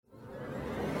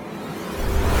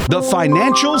The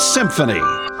Financial Symphony.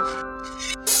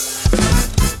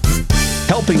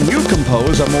 Helping you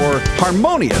compose a more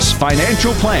harmonious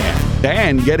financial plan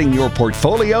and getting your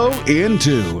portfolio in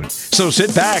tune. So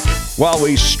sit back while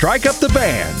we strike up the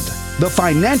band. The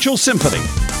Financial Symphony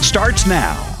starts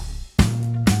now.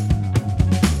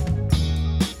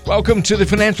 Welcome to the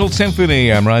Financial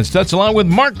Symphony. I'm Ron Stutz, along with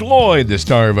Mark Lloyd, the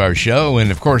star of our show. And,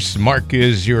 of course, Mark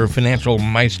is your financial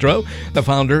maestro, the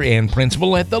founder and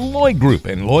principal at the Lloyd Group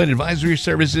and Lloyd Advisory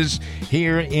Services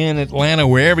here in Atlanta,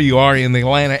 wherever you are in the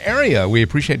Atlanta area. We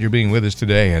appreciate you being with us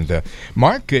today. And,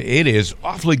 Mark, it is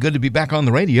awfully good to be back on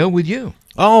the radio with you.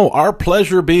 Oh, our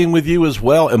pleasure being with you as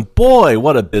well. And boy,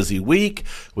 what a busy week.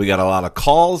 We got a lot of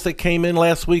calls that came in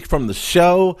last week from the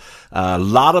show. A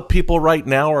lot of people right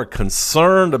now are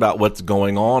concerned about what's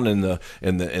going on I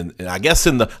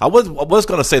was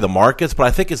going to say the markets, but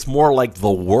I think it's more like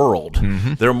the world.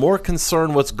 Mm-hmm. They're more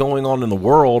concerned what's going on in the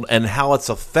world and how it's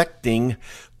affecting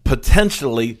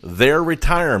potentially their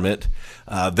retirement,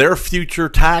 their future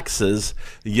taxes,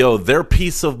 their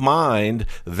peace of mind,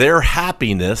 their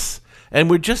happiness. And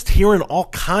we're just hearing all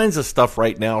kinds of stuff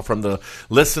right now from the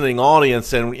listening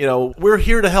audience. And, we're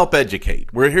here to help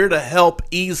educate. We're here to help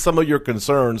ease some of your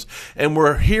concerns. And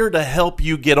we're here to help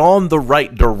you get on the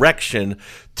right direction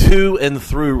to and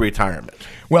through retirement.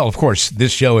 Well, of course,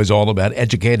 this show is all about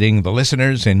educating the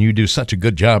listeners, and you do such a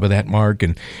good job of that, Mark.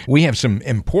 And we have some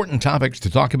important topics to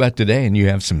talk about today, and you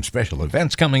have some special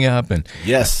events coming up. And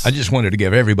yes, I just wanted to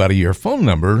give everybody your phone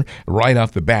number right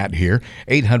off the bat here,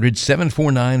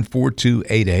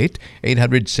 800-749-4288,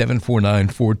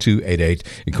 800-749-4288.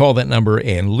 You call that number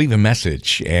and leave a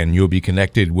message, and you'll be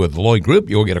connected with the Lloyd Group.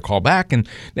 You'll get a call back, and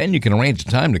then you can arrange a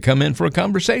time to come in for a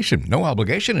conversation. No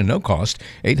obligation and no cost,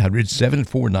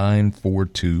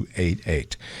 800-749-4288.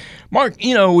 Mark,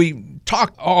 we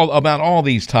talk about all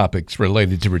these topics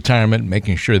related to retirement,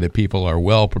 making sure that people are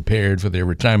well prepared for their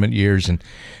retirement years. And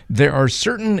there are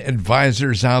certain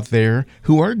advisors out there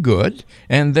who are good,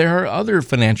 and there are other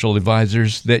financial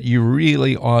advisors that you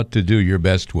really ought to do your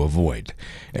best to avoid.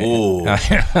 Oh, I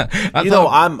have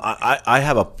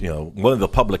one of the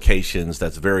publications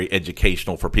that's very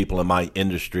educational for people in my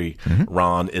industry, mm-hmm.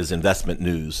 Ron, is Investment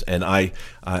News, and I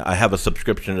have a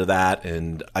subscription to that,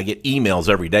 and I get emails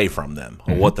every day from them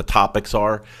on what the topics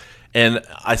are. And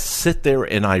I sit there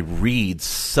and I read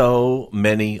so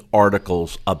many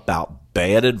articles about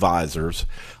bad advisors,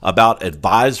 about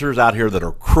advisors out here that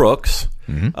are crooks,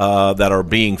 mm-hmm. That are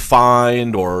being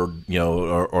fined or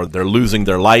they're losing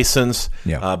their license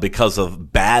because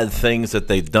of bad things that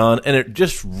they've done. And it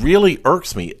just really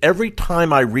irks me every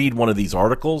time I read one of these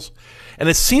articles. And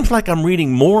it seems like I'm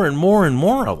reading more and more and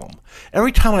more of them.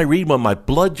 Every time I read one, my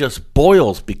blood just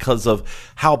boils because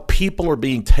of how people are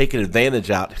being taken advantage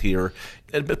out here.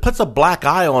 It puts a black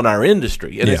eye on our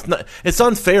industry. And it's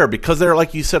unfair because there,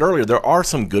 like you said earlier, there are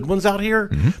some good ones out here,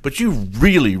 mm-hmm. but you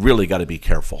really, really got to be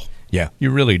careful. Yeah, you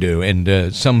really do.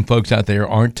 And some folks out there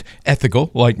aren't ethical,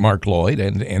 like Mark Lloyd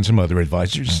and some other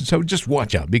advisors. So just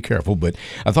watch out. Be careful. But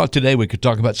I thought today we could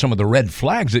talk about some of the red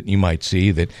flags that you might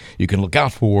see that you can look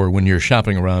out for when you're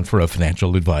shopping around for a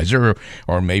financial advisor,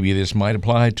 or maybe this might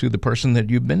apply to the person that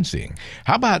you've been seeing.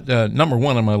 How about number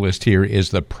one on my list here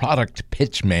is the product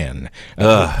pitch man.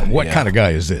 What kind of guy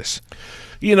is this?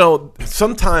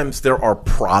 Sometimes there are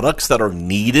products that are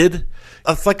needed.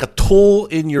 It's like a tool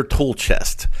in your tool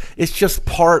chest. It's just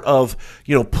part of,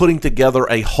 putting together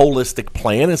a holistic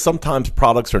plan, and sometimes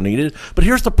products are needed. But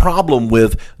here's the problem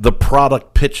with the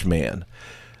product pitch man.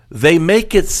 They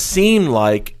make it seem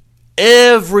like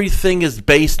everything is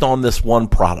based on this one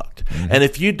product. Mm-hmm. And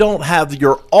if you don't have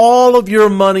all of your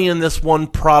money in this one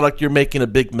product, you're making a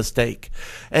big mistake.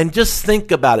 And just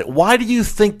think about it. Why do you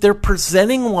think they're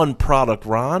presenting one product,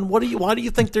 Ron? Why do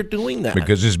you think they're doing that?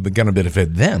 Because it's going to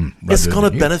benefit them. It's going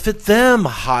to benefit them.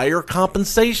 Higher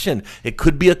compensation. It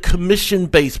could be a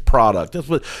commission-based product.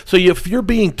 So if you're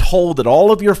being told that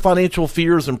all of your financial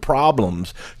fears and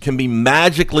problems can be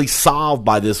magically solved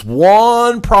by this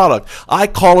one product, I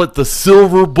call it the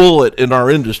silver bullet in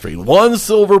our industry. One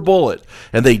silver bullet.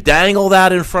 And they dangle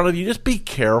that in front of you. Just be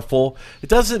careful. It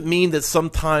doesn't mean that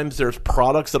sometimes there's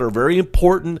products that are very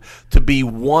important to be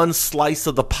one slice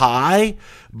of the pie,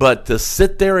 but to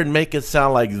sit there and make it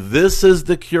sound like this is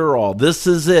the cure-all, this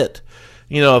is it.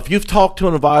 If you've talked to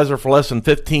an advisor for less than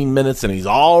 15 minutes and he's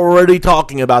already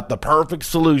talking about the perfect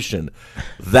solution,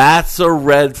 that's a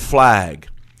red flag.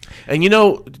 And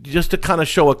just to kind of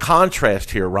show a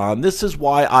contrast here, Ron, this is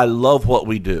why I love what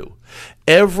we do.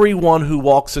 Everyone who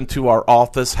walks into our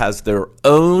office has their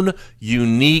own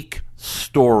unique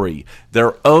story,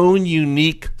 their own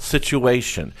unique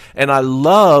situation. And I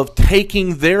love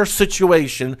taking their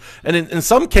situation, and in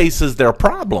some cases, their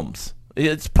problems.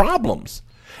 It's problems.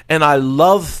 And I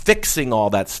love fixing all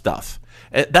that stuff.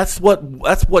 That's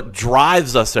what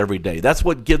drives us every day. That's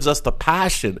what gives us the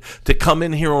passion to come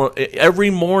in here every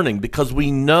morning, because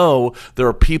we know there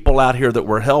are people out here that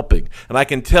we're helping. And I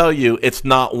can tell you, it's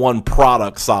not one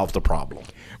product solves the problem.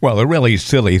 Well, the really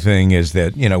silly thing is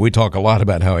that, we talk a lot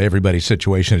about how everybody's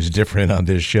situation is different on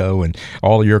this show, and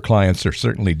all your clients are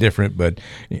certainly different, but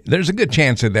there's a good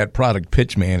chance that product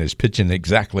pitch man is pitching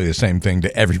exactly the same thing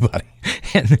to everybody.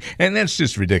 And that's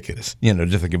just ridiculous,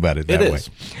 to think about it that way.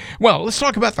 Well, let's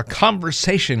talk about the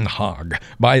conversation hog.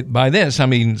 By this, I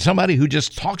mean somebody who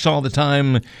just talks all the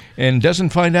time and doesn't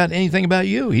find out anything about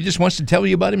you. He just wants to tell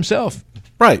you about himself.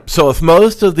 Right. So if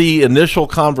most of the initial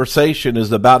conversation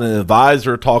is about an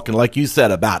advisor talking, like you said,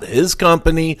 about his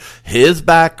company, his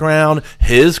background,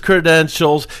 his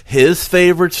credentials, his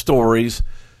favorite stories,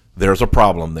 there's a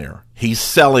problem there. He's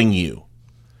selling you.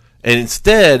 And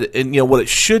instead, what it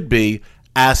should be,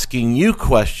 asking you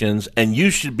questions, and you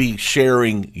should be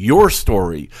sharing your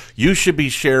story. You should be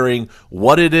sharing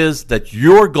what it is that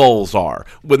your goals are.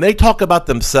 When they talk about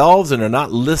themselves and they're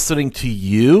not listening to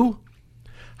you,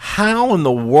 how in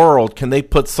the world can they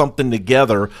put something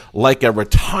together like a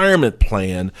retirement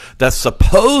plan that's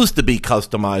supposed to be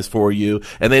customized for you,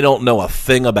 and they don't know a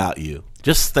thing about you?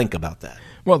 Just think about that.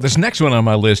 Well, this next one on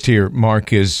my list here,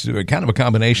 Mark, is kind of a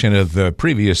combination of the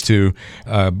previous two.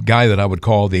 A guy that I would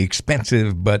call the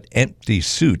expensive but empty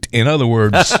suit. In other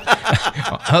words,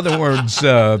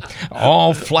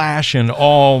 all flash and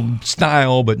all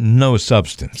style, but no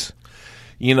substance.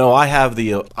 I have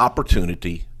the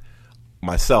opportunity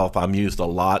myself. I'm used a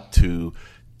lot to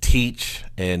teach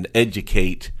and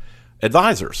educate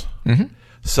advisors. Mm-hmm.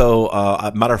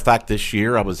 So, matter of fact, this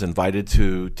year I was invited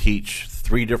to teach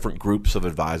 3 different groups of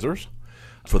advisors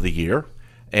for the year.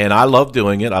 And I love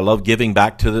doing it. I love giving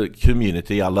back to the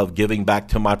community. I love giving back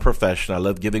to my profession. I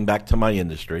love giving back to my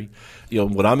industry.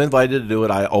 When I'm invited to do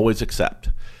it, I always accept.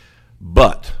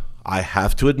 But I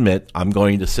have to admit, I'm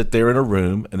going to sit there in a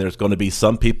room, and there's going to be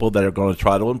some people that are going to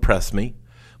try to impress me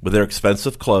with their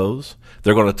expensive clothes.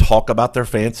 They're going to talk about their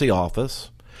fancy office.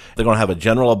 They're going to have a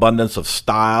general abundance of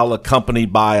style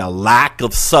accompanied by a lack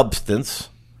of substance.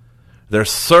 There's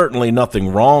certainly nothing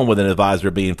wrong with an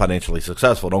advisor being financially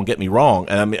successful. Don't get me wrong.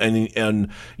 And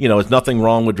it's nothing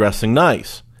wrong with dressing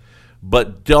nice.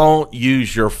 But don't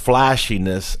use your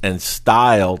flashiness and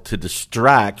style to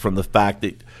distract from the fact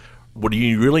that, do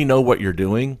you really know what you're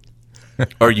doing?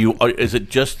 Is it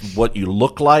just what you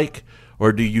look like?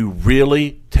 Or do you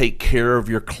really take care of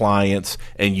your clients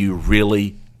and you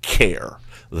really care?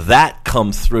 That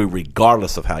comes through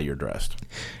regardless of how you're dressed.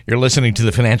 You're listening to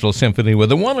the Financial Symphony with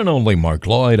the one and only Mark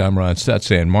Lloyd. I'm Ron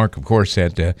Stutz, and Mark, of course,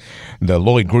 at the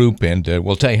Lloyd Group, and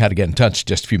we'll tell you how to get in touch in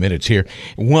just a few minutes here.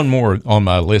 One more on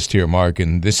my list here, Mark,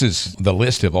 and this is the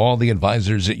list of all the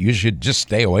advisors that you should just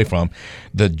stay away from.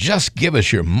 The just give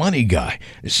us your money guy.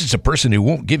 This is a person who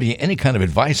won't give you any kind of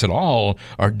advice at all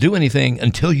or do anything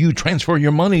until you transfer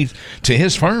your money to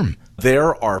his firm.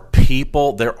 There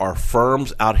are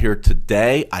firms out here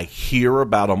today. I hear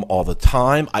about them all the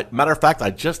time. Matter of fact,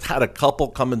 I just had a couple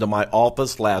come into my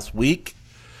office last week.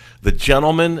 The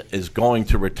gentleman is going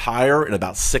to retire in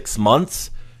about 6 months.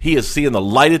 He is seeing the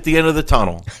light at the end of the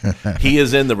tunnel. He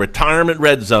is in the retirement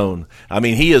red zone. I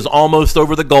mean, he is almost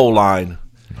over the goal line.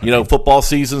 Football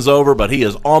season's over, but he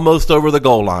is almost over the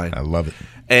goal line. I love it.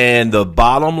 And the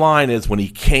bottom line is, when he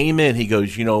came in, he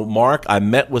goes, Mark, I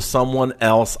met with someone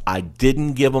else. I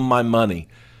didn't give him my money.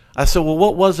 I said, well,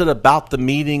 what was it about the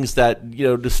meetings that,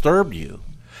 disturbed you?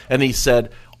 And he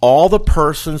said, all the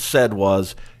person said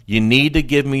was, you need to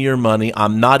give me your money.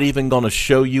 I'm not even going to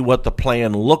show you what the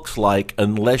plan looks like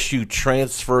unless you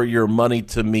transfer your money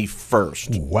to me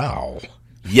first. Wow.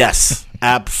 Yes,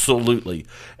 absolutely.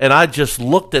 And I just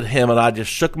looked at him and I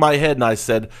just shook my head and I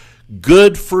said,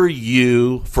 good for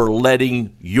you for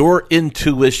letting your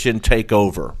intuition take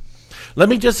over. Let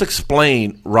me just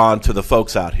explain, Ron, to the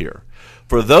folks out here.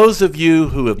 For those of you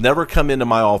who have never come into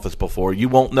my office before, you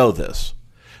won't know this.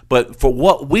 But for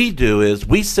what we do is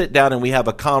we sit down and we have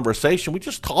a conversation. We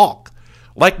just talk.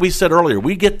 Like we said earlier,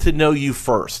 we get to know you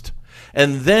first.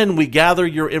 And then we gather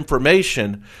your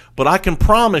information. But I can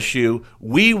promise you,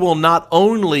 we will not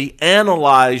only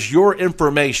analyze your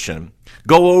information,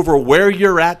 go over where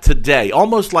you're at today,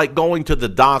 almost like going to the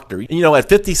doctor. At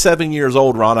 57 years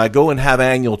old, Ron, I go and have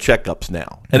annual checkups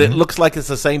now. And it looks like it's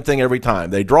the same thing every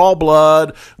time. They draw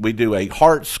blood, we do a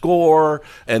heart score,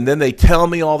 and then they tell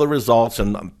me all the results.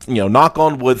 And, knock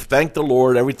on wood, thank the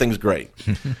Lord, everything's great.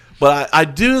 But I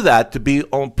do that to be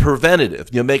on preventative.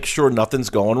 You make sure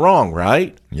nothing's going wrong,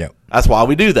 right? Yep. That's why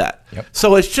we do that. Yep.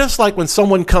 So it's just like when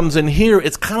someone comes in here,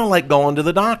 it's kind of like going to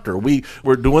the doctor.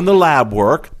 We're doing the lab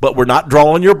work, but we're not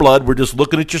drawing your blood. We're just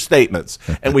looking at your statements.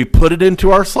 And we put it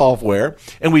into our software,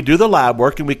 and we do the lab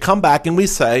work, and we come back and we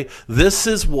say, this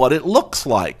is what it looks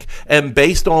like. And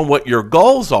based on what your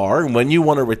goals are and when you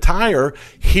want to retire,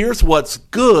 here's what's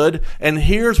good, and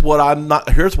here's what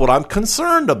I'm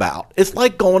concerned about. It's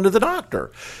like going to the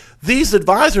doctor. These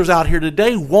advisors out here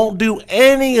today won't do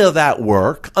any of that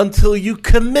work until you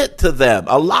commit to them.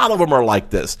 A lot of them are like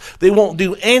this. They won't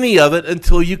do any of it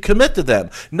until you commit to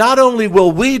them. Not only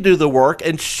will we do the work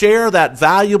and share that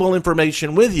valuable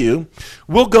information with you,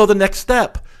 we'll go the next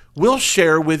step. We'll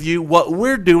share with you what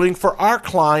we're doing for our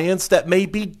clients that may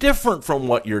be different from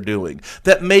what you're doing,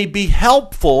 that may be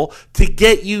helpful to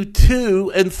get you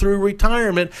to and through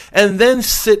retirement, and then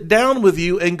sit down with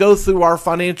you and go through our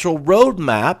financial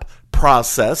roadmap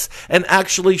process and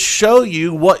actually show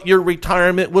you what your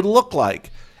retirement would look like.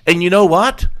 And you know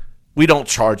what? We don't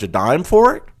charge a dime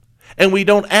for it, and we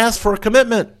don't ask for a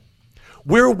commitment.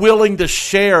 We're willing to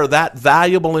share that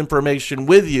valuable information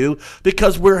with you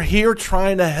because we're here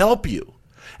trying to help you.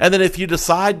 And then if you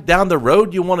decide down the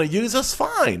road you want to use us,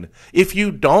 fine. If you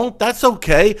don't, that's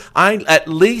okay. I at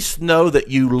least know that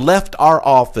you left our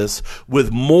office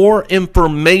with more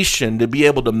information to be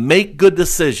able to make good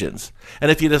decisions.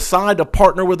 And if you decide to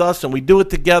partner with us and we do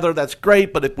it together, that's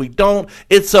great. But if we don't,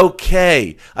 it's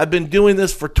okay. I've been doing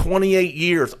this for 28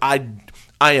 years. I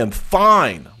am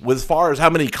fine with as far as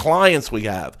how many clients we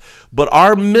have. But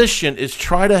our mission is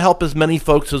try to help as many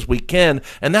folks as we can.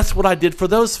 And that's what I did for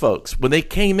those folks. When they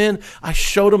came in, I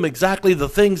showed them exactly the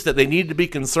things that they needed to be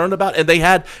concerned about. And they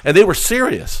were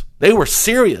serious. They were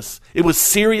serious. It was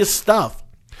serious stuff.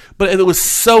 But it was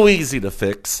so easy to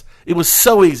fix. It was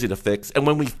so easy to fix. And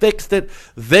when we fixed it,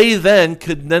 they then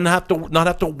could not have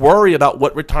to worry about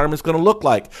what retirement is going to look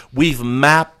like. We've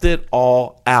mapped it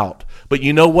all out. But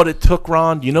you know what it took,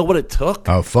 Ron? You know what it took?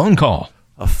 A phone call.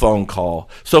 A phone call.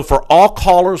 So for all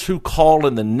callers who call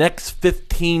in the next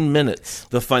 15 minutes,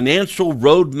 the Financial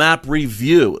Roadmap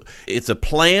Review. It's a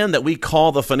plan that we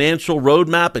call the Financial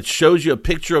Roadmap. It shows you a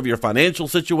picture of your financial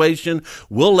situation.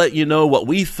 We'll let you know what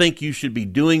we think you should be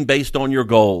doing based on your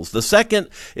goals. The second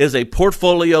is a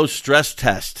portfolio stress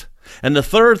test. And the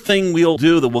third thing we'll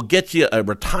do that will get you a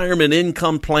retirement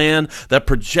income plan that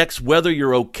projects whether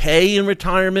you're okay in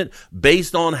retirement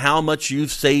based on how much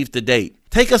you've saved to date.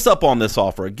 Take us up on this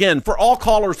offer. Again, for all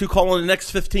callers who call in the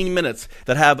next 15 minutes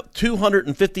that have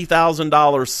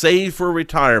 $250,000 saved for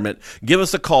retirement, give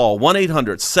us a call,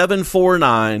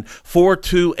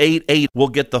 1-800-749-4288. We'll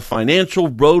get the Financial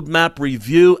Roadmap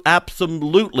Review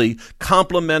absolutely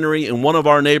complimentary in one of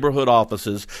our neighborhood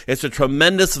offices. It's a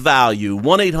tremendous value,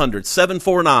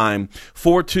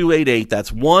 1-800-749-4288.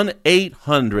 That's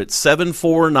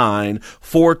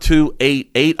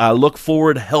 1-800-749-4288. I look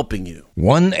forward to helping you.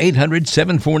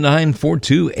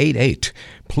 1-800-749-4288.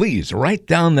 Please write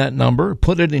down that number,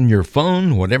 put it in your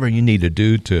phone, whatever you need to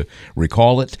do to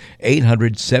recall it,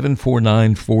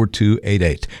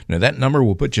 800-749-4288. Now, that number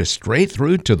will put you straight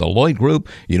through to the Lloyd Group.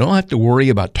 You don't have to worry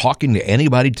about talking to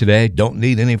anybody today, don't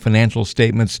need any financial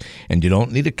statements, and you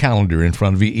don't need a calendar in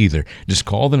front of you either. Just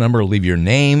call the number, leave your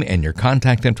name and your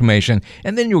contact information,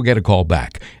 and then you'll get a call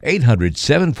back.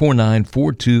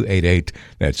 800-749-4288.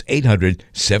 That's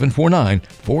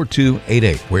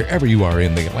 800-749-4288. Wherever you are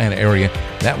in the Atlanta area,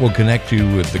 that will connect you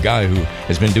with the guy who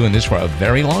has been doing this for a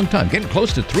very long time, getting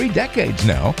close to 3 decades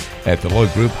now at the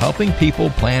Lloyd Group, helping people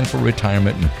plan for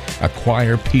retirement and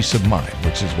acquire peace of mind,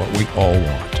 which is what we all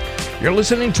want. You're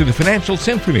listening to the Financial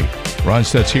Symphony. Ron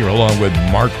Stutz here along with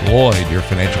Mark Lloyd, your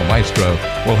financial maestro.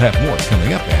 We'll have more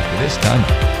coming up after this time.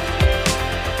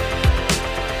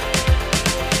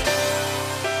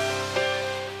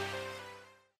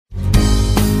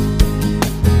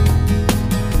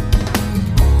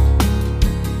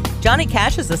 Johnny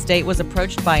Cash's estate was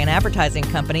approached by an advertising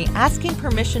company asking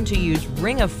permission to use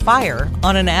Ring of Fire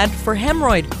on an ad for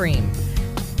hemorrhoid cream.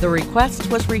 The request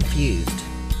was refused.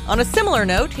 On a similar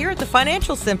note, here at the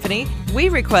Financial Symphony, we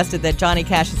requested that Johnny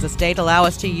Cash's estate allow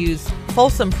us to use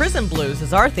Folsom Prison Blues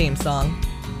as our theme song.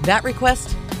 That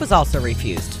request was also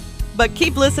refused. But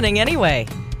keep listening anyway.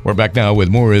 We're back now with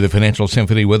more of the Financial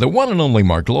Symphony with the one and only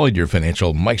Mark Lloyd, your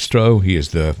financial maestro. He is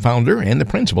the founder and the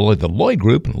principal at the Lloyd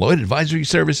Group and Lloyd Advisory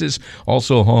Services,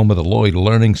 also home of the Lloyd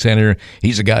Learning Center.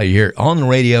 He's a guy you hear on the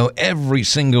radio every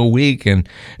single week. And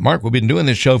Mark, we've been doing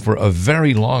this show for a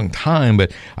very long time,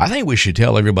 but I think we should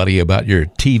tell everybody about your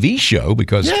TV show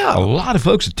because a lot of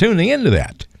folks are tuning into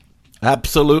that.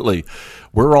 Absolutely.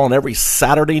 We're on every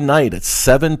Saturday night at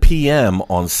 7 p.m.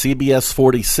 on CBS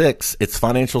 46. It's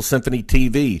Financial Symphony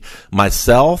TV.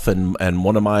 Myself and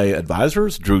one of my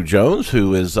advisors, Drew Jones,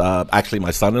 who is actually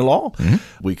my son-in-law,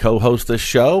 we co-host this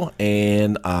show,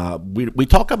 and we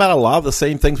talk about a lot of the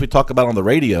same things we talk about on the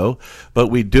radio, but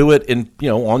we do it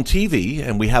on TV,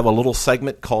 and we have a little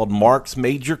segment called Mark's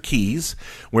Major Keys,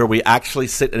 where we actually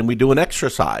sit and we do an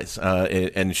exercise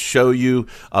and show you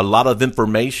a lot of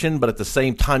information, but at the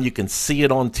same time you can see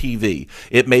it on TV.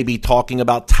 It may be talking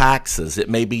about taxes. It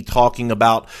may be talking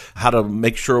about how to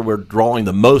make sure we're drawing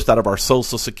the most out of our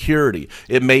Social Security.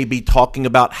 It may be talking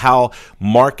about how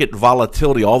market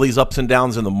volatility, all these ups and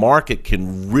downs in the market,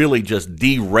 can really just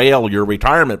derail your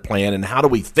retirement plan, and how do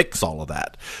we fix all of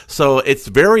that? So it's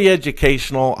very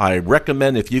educational. I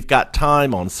recommend, if you've got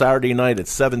time on Saturday night at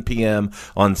 7 p.m.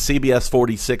 on CBS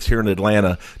 46 here in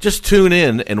Atlanta, just tune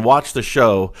in and watch the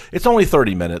show. It's only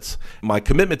 30 minutes. My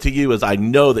commitment to you is I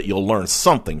know that you'll learn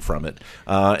something from it,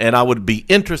 and I would be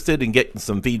interested in getting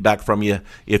some feedback from you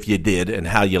if you did and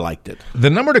how you liked it. The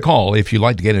number to call if you'd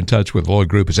like to get in touch with Lloyd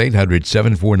Group is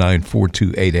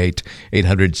 800-749-4288,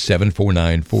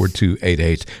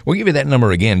 800-749-4288. We'll give you that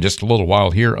number again just a little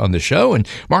while here on the show, and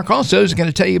Mark also is going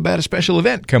to tell you about a special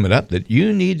event coming up that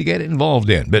you need to get involved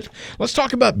in. But let's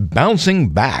talk about bouncing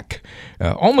back.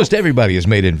 Almost everybody has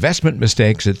made investment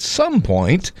mistakes at some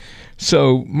point.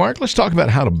 So, Mark, let's talk about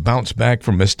how to bounce back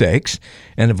from mistakes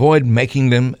and avoid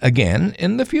making them again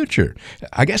in the future.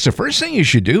 I guess the first thing you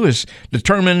should do is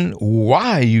determine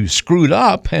why you screwed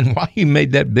up and why you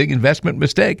made that big investment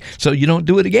mistake so you don't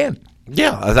do it again.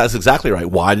 Yeah, that's exactly right.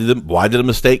 Why did a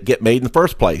mistake get made in the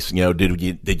first place?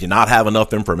 Did you not have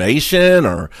enough information,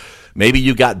 or maybe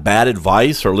you got bad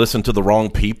advice or listened to the wrong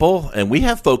people? And we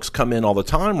have folks come in all the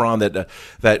time, Ron, that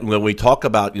when we talk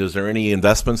about, is there any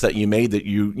investments that you made that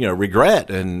you regret?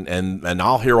 And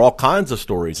I'll hear all kinds of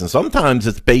stories. And sometimes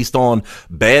it's based on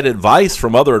bad advice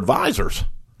from other advisors.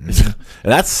 And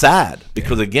that's sad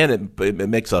because, again, it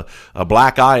makes a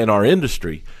black eye in our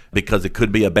industry, because it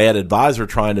could be a bad advisor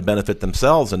trying to benefit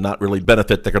themselves and not really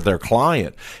benefit their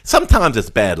client. Sometimes it's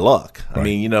bad luck. Right. I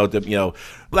mean,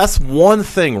 that's one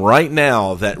thing right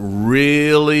now that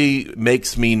really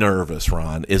makes me nervous,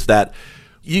 Ron, is that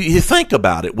you think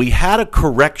about it. We had a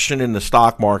correction in the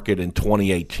stock market in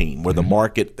 2018 where the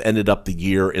market ended up the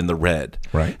year in the red.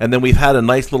 Right. And then we've had a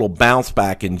nice little bounce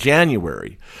back in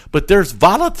January. But there's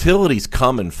volatilities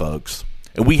coming, folks.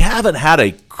 And we haven't had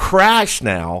a crash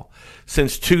now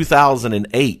since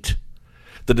 2008.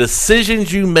 The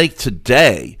decisions you make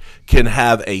today can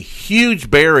have a huge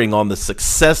bearing on the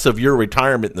success of your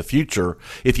retirement in the future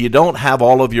if you don't have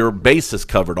all of your bases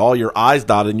covered, all your I's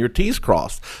dotted and your T's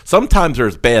crossed. Sometimes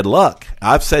there's bad luck.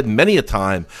 I've said many a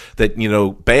time that,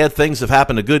 bad things have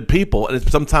happened to good people,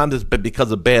 and sometimes it's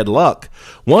because of bad luck.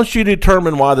 Once you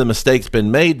determine why the mistake's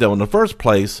been made, though, in the first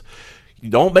place, you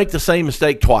don't make the same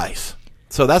mistake twice.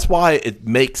 So that's why it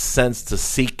makes sense to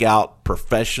seek out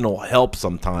professional help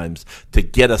sometimes to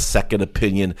get a second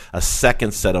opinion, a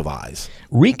second set of eyes.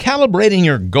 Recalibrating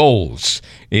your goals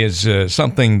is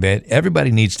something that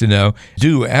everybody needs to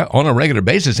do on a regular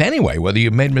basis anyway, whether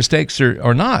you've made mistakes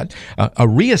or not. A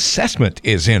reassessment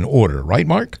is in order, right,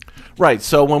 Mark? Right.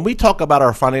 So when we talk about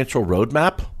our financial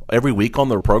roadmap every week on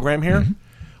the program here,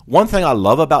 one thing I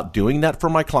love about doing that for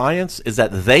my clients is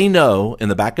that they know in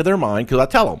the back of their mind, because I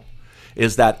tell them,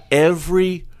 is that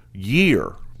every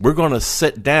year we're going to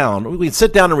sit down. We can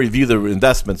sit down and review the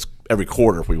investments every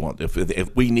quarter if we want.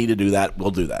 If we need to do that,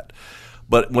 we'll do that.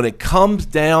 But when it comes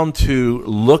down to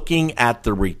looking at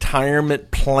the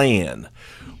retirement plan,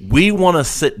 we want to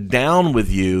sit down with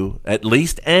you at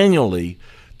least annually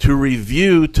to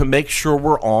review to make sure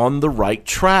we're on the right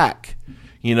track.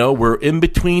 We're in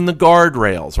between the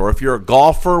guardrails, or if you're a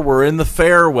golfer, we're in the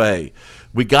fairway.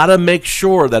 We got to make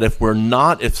sure that if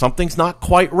something's not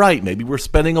quite right, maybe we're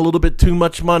spending a little bit too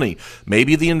much money,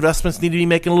 maybe the investments need to be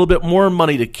making a little bit more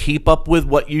money to keep up with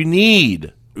what you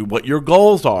need, what your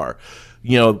goals are.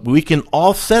 We can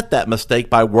offset that mistake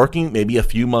by working maybe a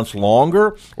few months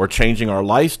longer, or changing our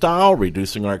lifestyle,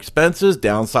 reducing our expenses,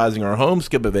 downsizing our home,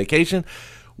 skip a vacation.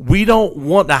 We don't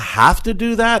want to have to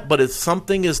do that, but if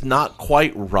something is not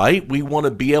quite right, we want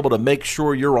to be able to make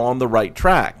sure you're on the right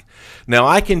track. Now,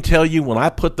 I can tell you, when I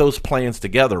put those plans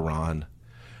together, Ron,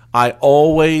 I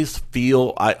always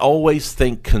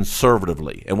think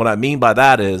conservatively. And what I mean by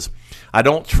that is I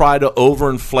don't try to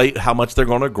overinflate how much they're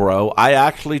going to grow. I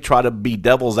actually try to be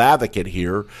devil's advocate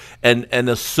here and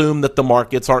assume that the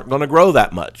markets aren't going to grow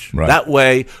that much. Right. That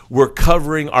way, we're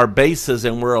covering our bases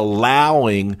and we're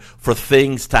allowing for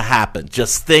things to happen,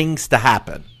 just things to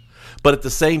happen. But at the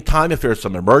same time, if there's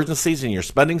some emergencies and you're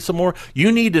spending some more,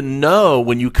 you need to know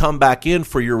when you come back in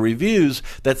for your reviews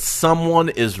that someone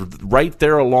is right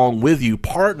there along with you,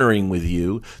 partnering with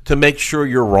you to make sure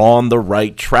you're on the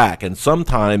right track. And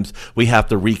sometimes we have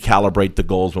to recalibrate the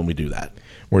goals when we do that.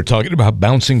 We're talking about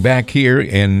bouncing back here,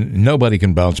 and nobody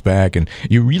can bounce back, and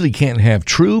you really can't have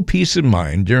true peace of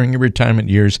mind during your retirement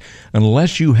years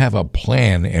unless you have a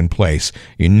plan in place.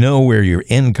 You know where your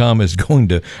income is going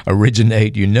to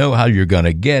originate. You know how you're going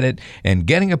to get it, and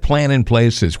getting a plan in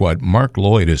place is what Mark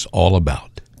Lloyd is all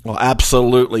about. Well,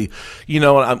 absolutely. You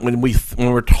know, when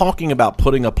we're talking about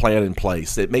putting a plan in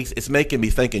place, it's making me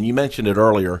think, and you mentioned it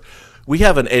earlier, we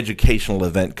have an educational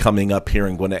event coming up here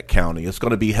in Gwinnett County. It's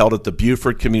going to be held at the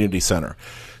Buford Community Center.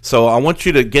 So I want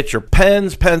you to get your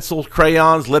pens, pencils,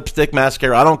 crayons, lipstick,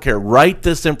 mascara. I don't care. Write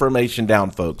this information down,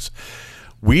 folks.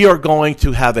 We are going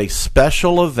to have a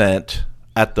special event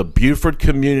at the Buford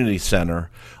Community Center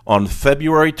on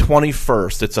February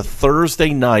 21st. It's a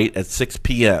Thursday night at 6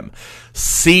 p.m.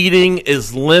 Seating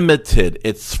is limited.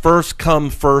 It's first come,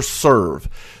 first serve.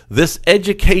 This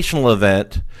educational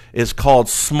event is called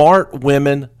Smart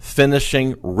Women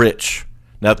Finishing Rich.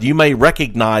 Now, you may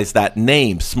recognize that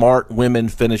name, Smart Women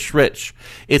Finish Rich.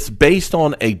 It's based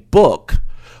on a book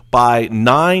by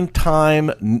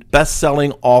 9-time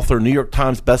best-selling author, New York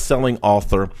Times best-selling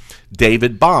author,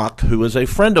 David Bach, who is a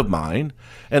friend of mine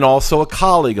and also a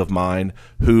colleague of mine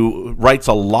who writes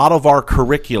a lot of our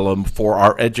curriculum for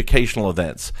our educational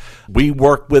events. We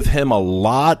work with him a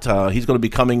lot. He's going to be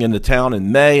coming into town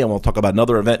in May, and we'll talk about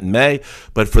another event in May.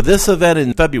 But for this event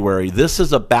in February, this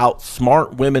is about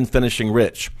smart women finishing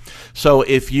rich. So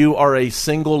if you are a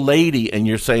single lady and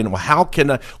you're saying, well, how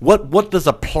can I, what does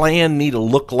a plan need to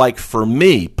look like for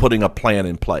me, putting a plan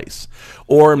in place?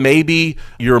 Or maybe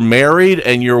you're married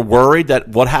and you're worried that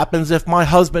what happens if my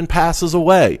husband passes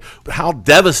away? How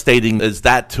devastating is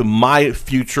that to my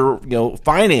future,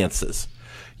 finances?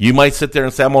 You might sit there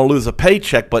and say, I'm going to lose a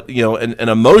paycheck, but, and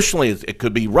emotionally it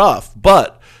could be rough.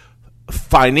 But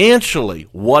financially,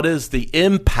 what is the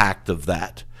impact of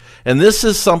that? And this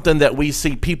is something that we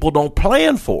see people don't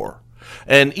plan for.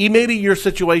 And maybe your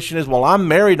situation is, well, I'm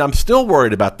married, I'm still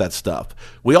worried about that stuff.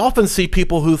 We often see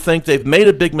people who think they've made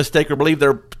a big mistake or believe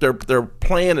their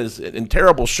plan is in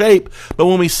terrible shape, but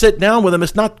when we sit down with them,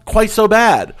 it's not quite so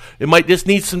bad. It might just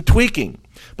need some tweaking.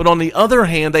 But on the other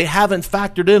hand, they haven't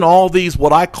factored in all these,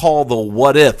 what I call the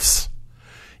what ifs.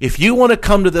 If you want to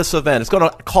come to this event, it's going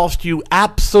to cost you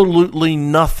absolutely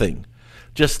nothing.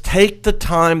 Just take the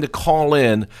time to call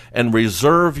in and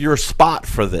reserve your spot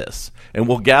for this, and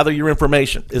we'll gather your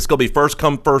information. It's going to be first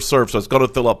come, first serve, so it's going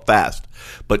to fill up fast.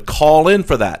 But call in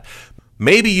for that.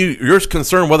 Maybe you're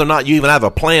concerned whether or not you even have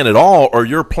a plan at all, or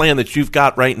your plan that you've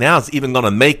got right now is even going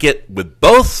to make it with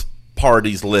both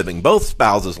parties living, both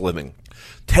spouses living.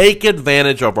 Take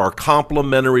advantage of our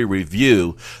complimentary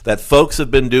review that folks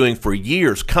have been doing for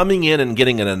years, coming in and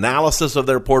getting an analysis of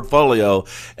their portfolio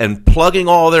and plugging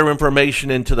all their information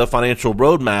into the financial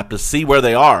roadmap to see where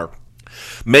they are.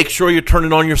 Make sure you're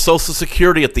turning on your Social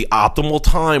Security at the optimal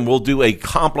time. We'll do a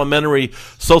complimentary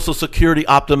Social Security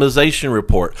optimization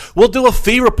report. We'll do a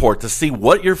fee report to see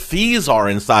what your fees are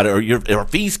inside, or are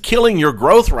fees killing your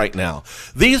growth right now.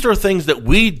 These are things that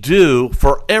we do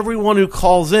for everyone who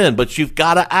calls in, but you've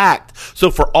got to act.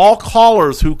 So for all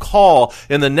callers who call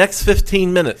in the next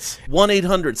 15 minutes,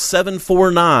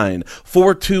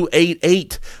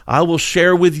 1-800-749-4288, I will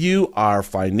share with you our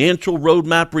financial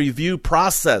roadmap review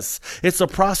process. It's a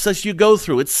process you go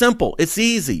through. It's simple. It's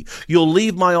easy. You'll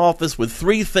leave my office with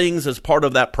 3 things as part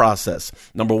of that process.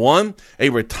 Number 1, a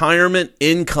retirement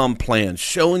income plan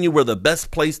showing you where the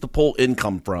best place to pull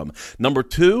income from. Number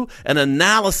 2, an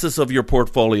analysis of your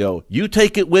portfolio. You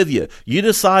take it with you. You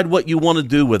decide what you want to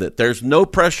do with it. There's no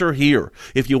pressure here.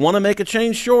 If you want to make a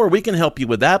change, sure, we can help you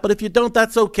with that. But if you don't,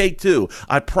 that's okay too.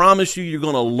 I promise you're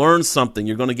going to learn something.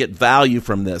 You're going to get value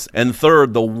from this. And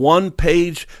third, the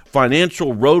 1-page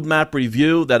financial roadmap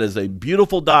review that is a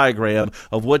beautiful diagram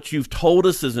of what you've told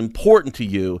us is important to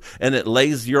you, and it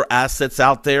lays your assets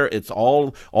out there. It's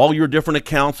all your different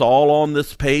accounts all on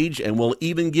this page, and we'll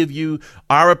even give you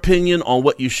our opinion on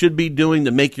what you should be doing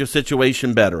to make your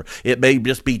situation better. It may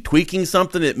just be tweaking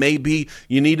something. It may be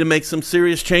you need to make some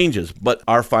serious changes, but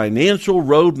our financial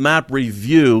roadmap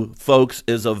review, folks,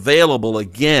 is available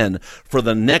again for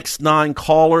the next 9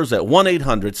 callers at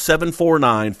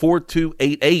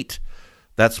 1-800-749-4288.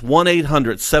 That's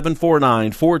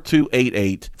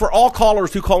 1-800-749-4288. For all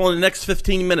callers who call in the next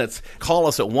 15 minutes, call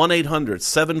us at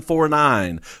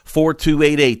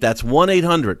 1-800-749-4288. That's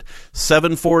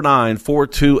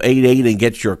 1-800-749-4288 and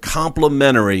get your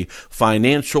complimentary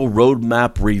financial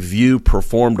roadmap review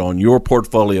performed on your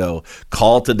portfolio.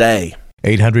 Call today.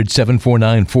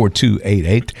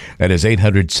 800-749-4288. That is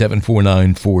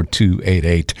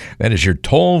 800-749-4288. That is your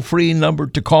toll-free number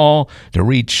to call to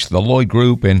reach the Lloyd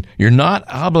Group. And you're not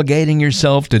obligating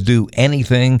yourself to do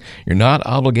anything. You're not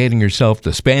obligating yourself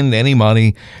to spend any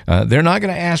money. They're not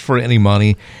going to ask for any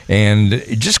money. And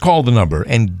just call the number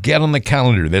and get on the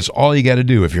calendar. That's all you got to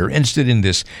do. If you're interested in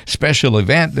this special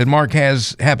event that Mark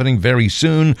has happening very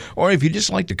soon, or if you just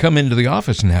like to come into the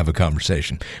office and have a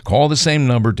conversation, call the same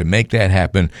number to make that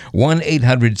happen.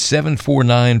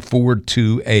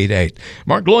 1-800-749-4288.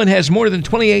 Mark Lloyd has more than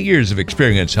 28 years of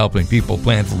experience helping people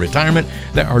plan for retirement.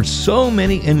 There are so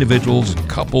many individuals and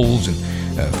couples and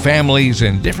families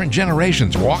and different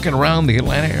generations walking around the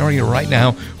Atlanta area right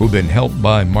now who've been helped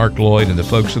by Mark Lloyd and the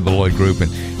folks of the Lloyd Group, and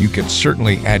you can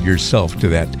certainly add yourself to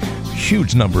that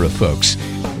huge number of folks.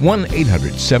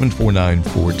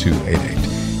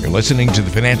 1-800-749-4288. You're listening to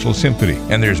the Financial Symphony,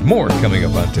 and there's more coming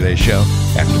up on today's show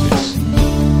after this.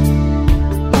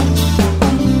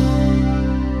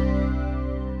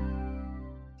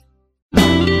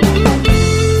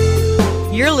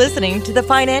 You're listening to the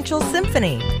Financial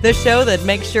Symphony, the show that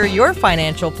makes sure your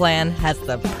financial plan has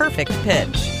the perfect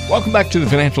pitch. Welcome back to the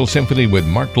Financial Symphony with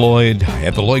Mark Lloyd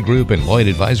at the Lloyd Group and Lloyd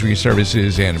Advisory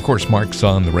Services. And, of course, Mark's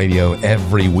on the radio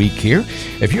every week here.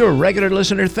 If you're a regular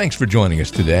listener, thanks for joining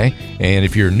us today. And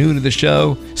if you're new to the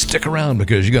show, stick around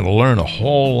because you're going to learn a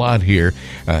whole lot here.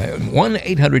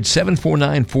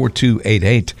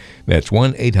 1-800-749-4288. That's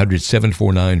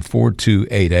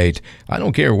 1-800-749-4288. I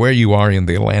don't care where you are in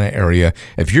the Atlanta area.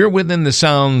 If you're within the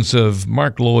sounds of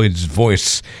Mark Lloyd's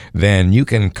voice, then you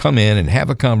can come in and have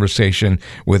a conversation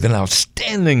with an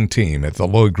outstanding team at the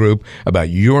Lloyd Group about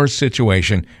your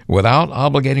situation without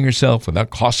obligating yourself, without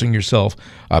costing yourself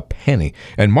a penny.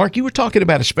 And Mark, you were talking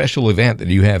about a special event that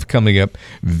you have coming up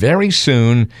very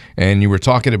soon, and you were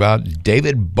talking about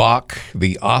David Bach,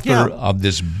 the author of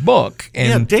this book.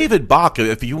 And David Bach,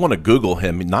 if you want to Google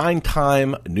him,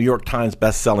 9-time New York Times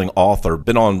best-selling author,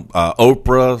 been on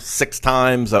Oprah 6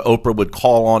 times. Oprah would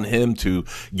call on him to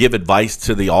give advice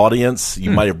to the audience. You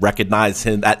might have recognized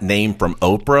him, that name from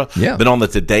Oprah. Yeah. Been on the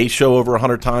Today Show over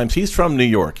 100 times. He's from New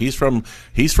York. He's from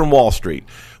Wall Street.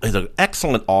 He's an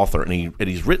excellent author, and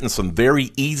he's written some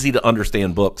very easy to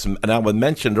understand books. And I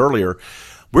mentioned earlier,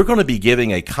 we're going to be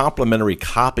giving a complimentary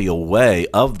copy away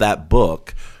of that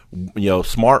book,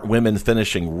 Smart Women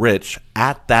Finishing Rich,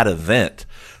 at that event.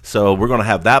 So we're going to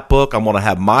have that book. I'm going to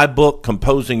have my book,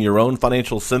 Composing Your Own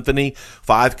Financial Symphony,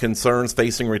 5 Concerns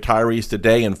Facing Retirees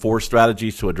Today and 4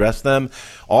 Strategies to Address Them.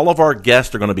 All of our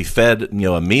guests are going to be fed,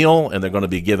 a meal, and they're going to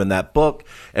be given that book.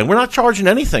 And we're not charging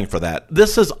anything for that.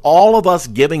 This is all of us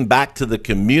giving back to the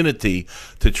community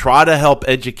to try to help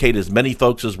educate as many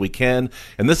folks as we can.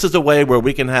 And this is a way where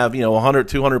we can have, 100,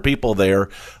 200 people there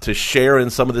to share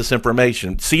in some of this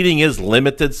information. Seating is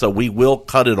limited, so we will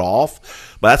cut it off.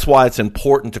 But that's why it's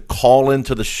important to call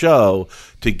into the show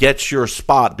to get your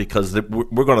spot, because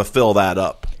we're going to fill that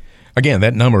up. again,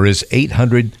 that number is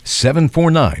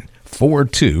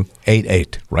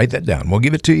 800-749-4288. Write that down. We'll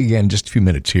give it to you again in just a few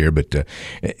minutes here, but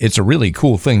it's a really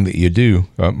cool thing that you do,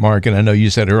 Mark. And I know you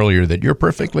said earlier that you're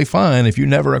perfectly fine if you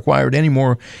never acquired any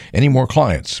more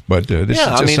clients. But this is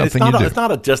just something you do. It's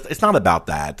not about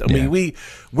that. I mean,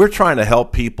 we're trying to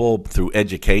help people through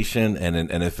education,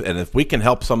 and if we can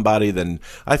help somebody, then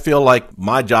I feel like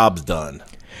my job's done.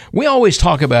 We always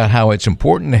talk about how it's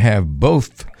important to have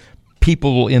both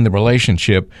people in the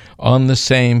relationship on the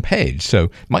same page. So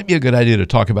it might be a good idea to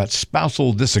talk about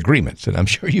spousal disagreements, and I'm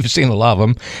sure you've seen a lot of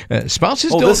them.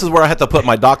 Spouses don't... this is where I have to put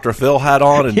my Dr. Phil hat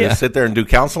on and just sit there and do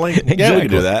counseling? Exactly. Yeah, we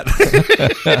can do that.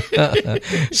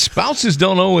 Spouses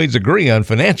don't always agree on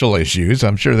financial issues.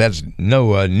 I'm sure that's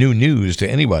no new news to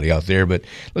anybody out there, but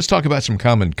let's talk about some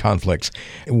common conflicts.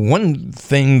 One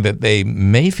thing that they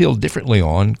may feel differently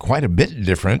on, quite a bit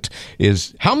different,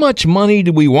 is how much money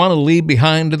do we want to leave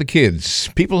behind to the kids?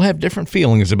 People have different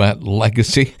feelings about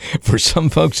legacy. For some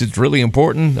folks, it's really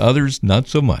important. Others, not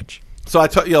so much. So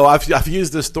I've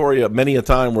used this story many a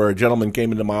time where a gentleman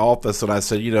came into my office and I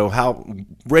said, how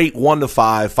rate 1 to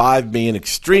 5, 5 being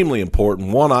extremely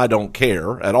important, 1 I don't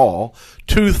care at all,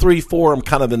 2, 3, 4 I'm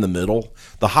kind of in the middle.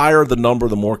 The higher the number,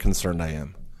 the more concerned I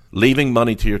am. Leaving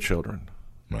money to your children.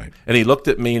 Right. And he looked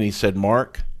at me and he said,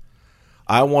 Mark,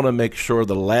 I want to make sure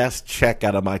the last check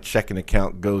out of my checking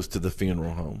account goes to the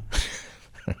funeral home.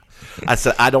 I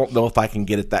said, I don't know if I can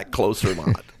get it that close or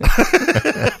not.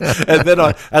 And then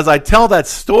as I tell that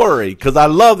story, because I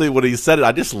love it when he said it,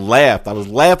 I just laughed. I was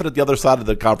laughing at the other side of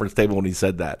the conference table when he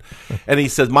said that. And he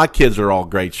says, my kids are all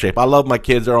great shape. I love my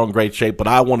kids. They're all in great shape, but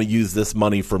I want to use this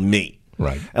money for me.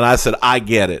 Right. And I said, I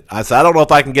get it. I said, I don't know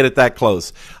if I can get it that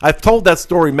close. I've told that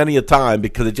story many a time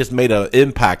because it just made an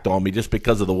impact on me just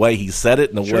because of the way he said it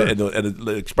and the way and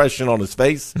the expression on his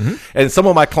face. Mm-hmm. And some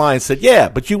of my clients said, yeah,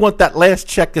 but you want that last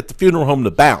check at the funeral home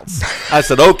to bounce. I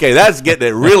said, okay, that's getting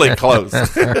it really close.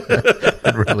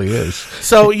 It really is.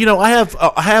 So, I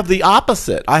have the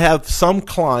opposite. I have some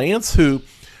clients who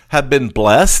have been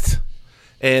blessed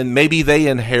and maybe they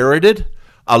inherited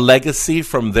a legacy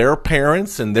from their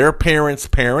parents and their parents'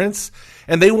 parents,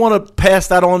 and they want to pass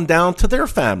that on down to their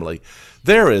family.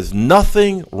 There is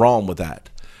nothing wrong with that.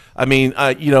 I mean,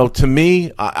 to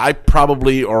me, I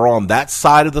probably are on that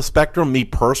side of the spectrum, me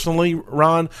personally,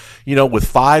 Ron, with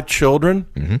 5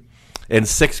 children and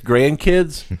 6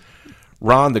 grandkids.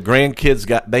 Ron, the grandkids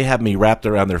they have me wrapped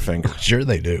around their finger. Sure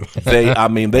they do.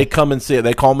 They come and see it.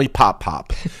 They call me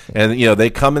Pop. And,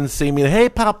 they come and see me. Hey,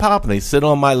 Pop. And they sit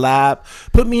on my lap,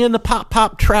 put me in the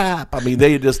Pop trap. I mean,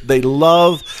 they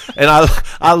love, and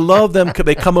I love them.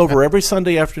 They come over every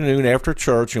Sunday afternoon after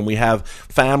church, and we have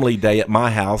family day at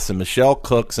my house, and Michelle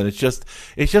cooks, and it's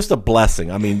just a blessing.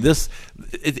 I mean,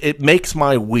 it makes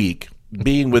my week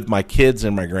being with my kids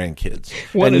and my grandkids.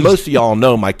 Most of y'all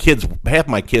know half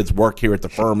my kids work here at the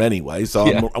firm anyway, so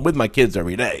yeah. I'm with my kids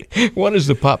every day. What is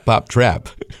the Pop trap?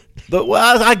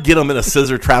 I get them in a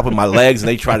scissor trap with my legs, and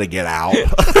they try to get out.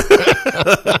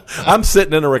 I'm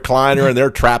sitting in a recliner, and they're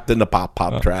trapped in the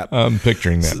Pop trap. I'm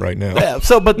picturing that right now. Yeah.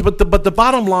 So, but the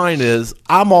bottom line is,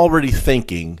 I'm already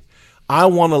thinking, I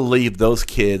want to leave those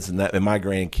kids and my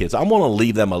grandkids, I want to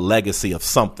leave them a legacy of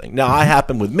something. Now, I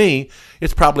happen with me,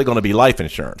 it's probably going to be life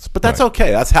insurance, but that's okay.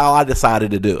 That's how I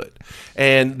decided to do it.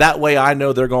 And that way I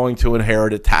know they're going to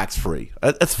inherit it tax-free.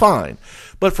 That's fine.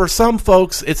 But for some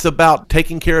folks, it's about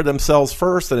taking care of themselves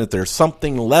first, and if there's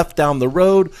something left down the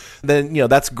road, then,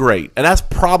 that's great. And that's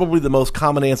probably the most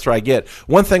common answer I get.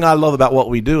 One thing I love about what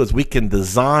we do is we can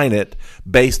design it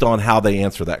based on how they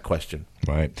answer that question.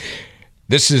 Right.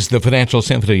 This is the Financial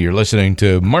Symphony. You're listening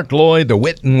to Mark Lloyd, the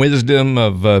wit and wisdom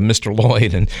of Mr.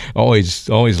 Lloyd, and always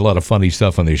a lot of funny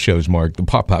stuff on these shows, Mark. The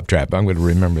Pop trap. I'm going to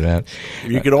remember that.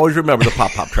 You can always remember the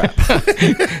Pop trap.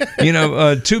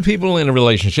 2 people in a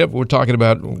relationship, we're talking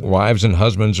about wives and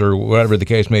husbands or whatever the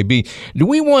case may be. Do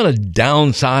we want to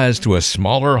downsize to a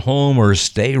smaller home or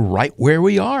stay right where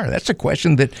we are? That's a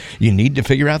question that you need to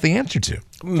figure out the answer to.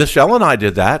 Michelle and I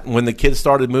did that. When the kids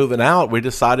started moving out, we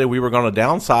decided we were going to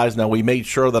downsize. Now, we made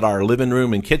sure that our living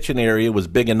room and kitchen area was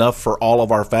big enough for all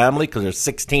of our family because there's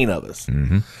 16 of us.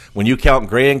 Mm-hmm. When you count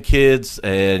grandkids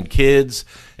and kids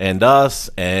and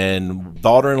us and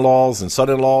daughter-in-laws and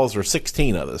son-in-laws, there's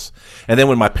 16 of us. And then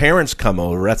when my parents come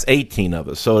over, that's 18 of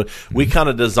us. So we kind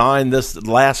of designed this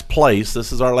last place.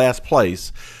 This is our last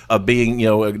place of being,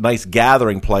 a nice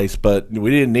gathering place, but we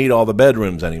didn't need all the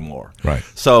bedrooms anymore. Right.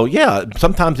 So, yeah,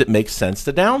 sometimes it makes sense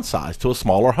to downsize to a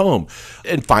smaller home,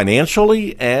 and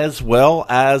financially as well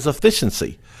as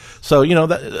efficiency. So,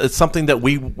 it's something that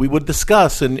we would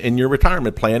discuss in your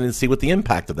retirement plan and see what the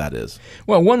impact of that is.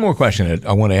 Well, one more question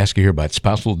I want to ask you here about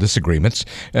spousal disagreements.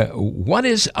 What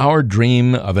is our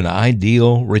dream of an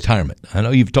ideal retirement? I know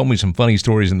you've told me some funny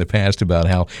stories in the past about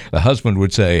how the husband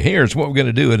would say, here's what we're going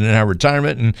to do in our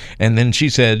retirement. And then she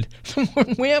said,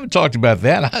 we haven't talked about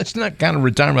that. That's not kind of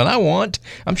retirement I want.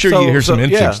 I'm sure you hear some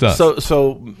interesting stuff.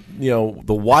 So,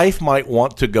 the wife might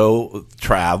want to go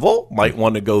travel, might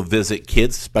want to go visit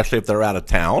kids, especially if they're out of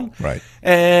town. Right.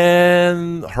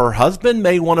 And her husband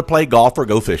may want to play golf or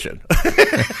go fishing.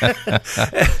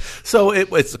 So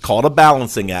it's called a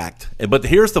balancing act. But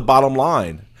here's the bottom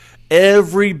line.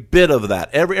 Every bit of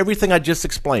that, everything I just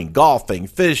explained, golfing,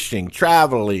 fishing,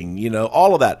 traveling,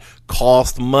 all of that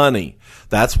cost money.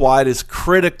 That's why it is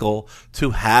critical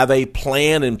to have a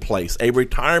plan in place, a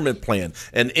retirement plan,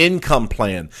 an income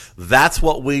plan. That's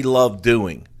what we love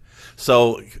doing.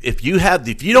 So if you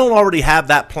don't already have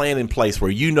that plan in place where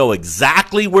you know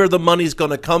exactly where the money's going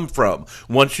to come from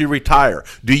once you retire,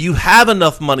 do you have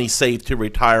enough money saved to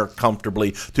retire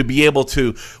comfortably to be able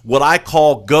to, what I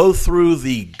call, go through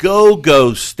the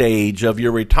go-go stage of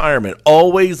your retirement,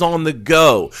 always on the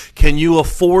go? Can you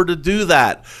afford to do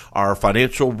that? Our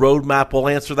financial roadmap will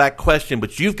answer that question,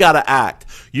 but you've got to act.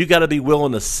 You've got to be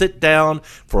willing to sit down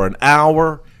for an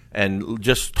hour, and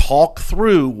just talk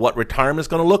through what retirement is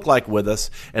going to look like with us,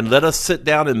 and let us sit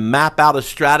down and map out a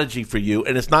strategy for you.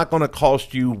 And it's not going to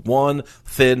cost you one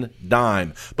thin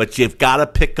dime, but you've got to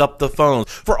pick up the phone.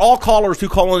 For all callers who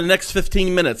call in the next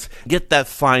 15 minutes, get that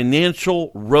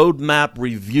financial roadmap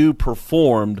review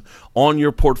performed on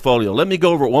your portfolio. Let me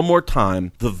go over it one more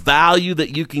time. The value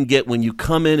that you can get when you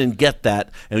come in and get that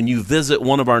and you visit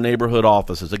one of our neighborhood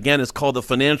offices. Again, it's called the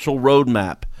Financial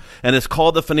Roadmap. And it's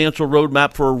called the Financial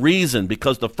Roadmap for a reason,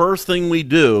 because the first thing we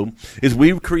do is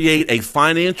we create a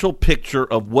financial picture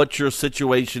of what your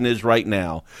situation is right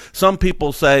now. Some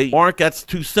people say, Mark, that's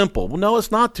too simple. Well, no,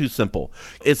 it's not too simple.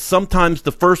 It's sometimes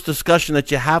the first discussion that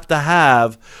you have to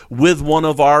have with one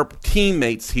of our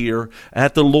teammates here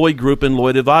at the Lloyd Group and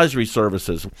Lloyd Advisory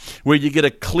Services, where you get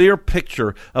a clear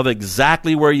picture of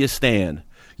exactly where you stand.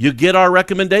 You get our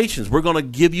recommendations. We're going to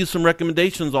give you some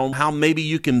recommendations on how maybe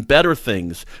you can better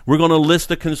things. We're going to list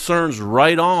the concerns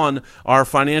right on our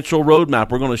financial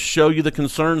roadmap. We're going to show you the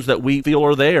concerns that we feel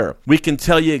are there. We can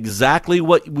tell you exactly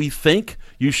what we think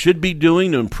you should be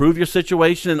doing to improve your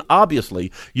situation. And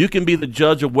obviously, you can be the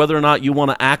judge of whether or not you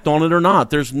want to act on it or not.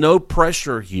 There's no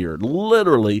pressure here,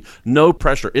 literally no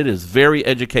pressure. It is very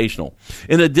educational.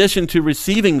 In addition to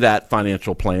receiving that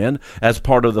financial plan as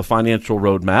part of the financial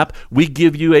roadmap, we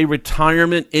give you a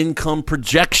retirement income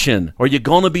projection. Are you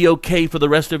going to be okay for the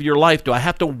rest of your life? Do I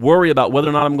have to worry about whether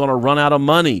or not I'm going to run out of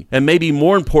money? And maybe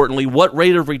more importantly, what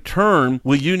rate of return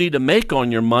will you need to make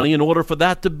on your money in order for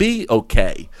that to be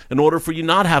okay? In order for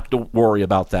you not have to worry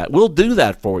about that. We'll do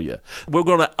that for you. We're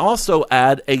going to also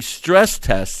add a stress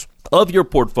test of your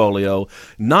portfolio,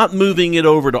 not moving it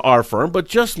over to our firm, but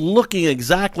just looking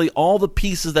exactly all the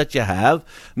pieces that you have,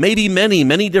 maybe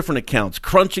many different accounts,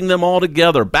 crunching them all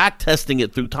together, back testing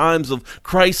it through times of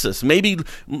crisis, maybe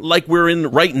like we're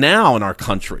in right now in our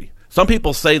country. Some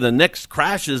people say the next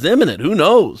crash is imminent. Who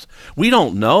knows? We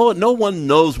don't know. No one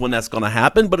knows when that's going to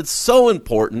happen, but it's so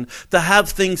important to have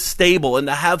things stable and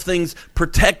to have things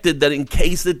protected that in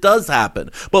case it does happen.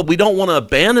 But we don't want to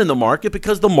abandon the market,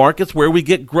 because the market's where we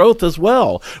get growth as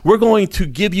well. We're going to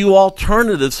give you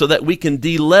alternatives so that we can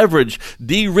deleverage,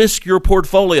 de-risk your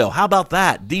portfolio. How about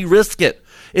that? De-risk it.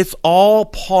 It's all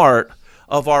part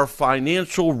of our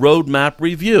financial roadmap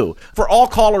review. For all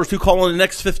callers who call in the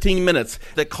next 15 minutes,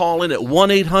 that call in at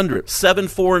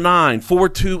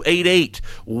 1-800-749-4288,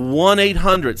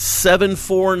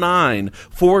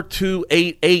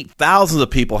 1-800-749-4288. Thousands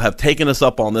of people have taken us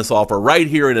up on this offer right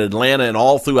here in Atlanta and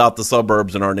all throughout the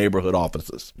suburbs in our neighborhood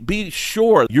offices. Be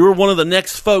sure you're one of the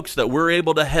next folks that we're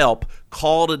able to help.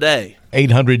 Call today.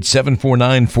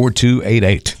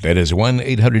 800-749-4288. That is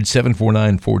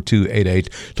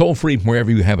 1-800-749-4288. Toll free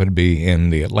wherever you happen to be in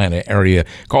the Atlanta area.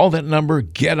 Call that number.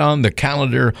 Get on the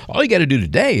calendar. All you got to do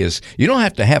today is, you don't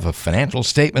have to have a financial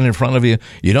statement in front of you.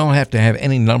 You don't have to have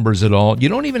any numbers at all. You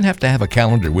don't even have to have a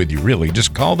calendar with you, really.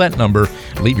 Just call that number,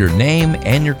 leave your name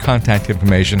and your contact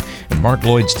information, and Mark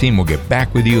Lloyd's team will get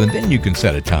back with you, and then you can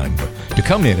set a time to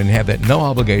come in and have that no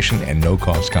obligation and no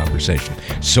cost conversation.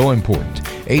 So important.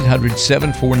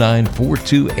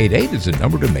 800-749-4288 is the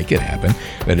number to make it happen.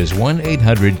 That is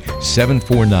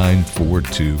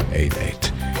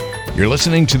 1-800-749-4288. You're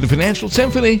listening to the Financial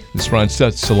Symphony. This is Ron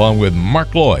Stutz along with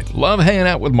Mark Lloyd. Love hanging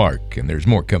out with Mark, and there's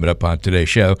more coming up on today's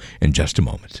show in just a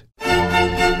moment.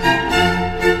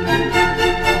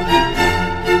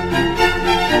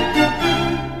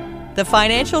 The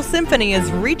Financial Symphony is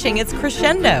reaching its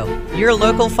crescendo. Your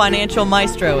local financial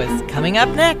maestro is coming up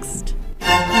next.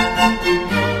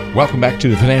 Welcome back to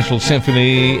the Financial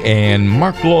Symphony, and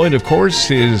Mark Lloyd, of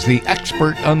course, is the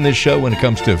expert on this show when it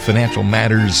comes to financial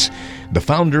matters. The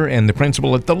founder and the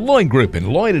principal at the Lloyd Group and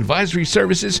Lloyd Advisory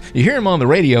Services. You hear him on the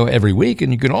radio every week,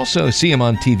 and you can also see him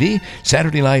on TV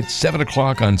Saturday night, 7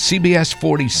 o'clock on CBS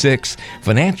 46,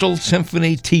 Financial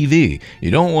Symphony TV. You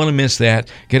don't want to miss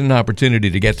that. Get an opportunity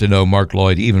to get to know Mark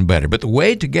Lloyd even better. But the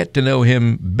way to get to know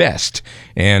him best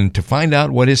and to find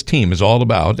out what his team is all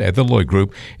about at the Lloyd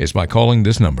Group is by calling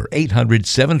this number,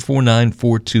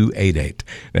 800-749-4288.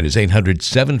 That is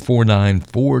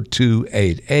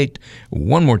 800-749-4288.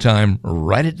 One more time,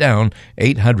 write it down,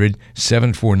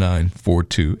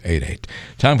 800-749-4288.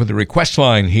 Time for the request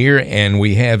line here, and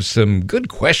we have some good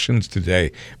questions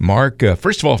today. Mark,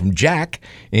 first of all, from Jack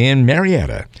in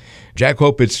Marietta. Jack,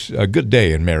 hope it's a good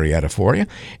day in Marietta for you.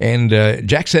 And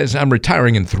Jack says, I'm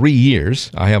retiring in 3 years.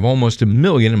 I have almost $1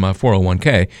 million in my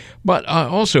 401k, but I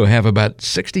also have about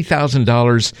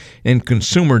 $60,000 in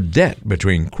consumer debt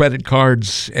between credit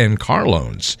cards and car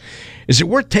loans. Is it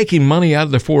worth taking money out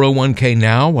of the 401k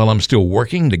now while I'm still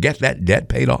working to get that debt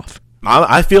paid off?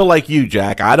 I feel like you,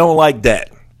 Jack. I don't like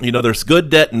debt. You know, there's good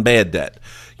debt and bad debt.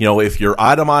 If you're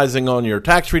itemizing on your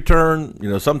tax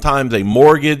return, sometimes a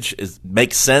mortgage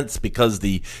makes sense because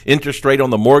the interest rate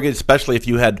on the mortgage, especially if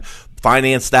you had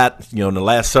financed that, in the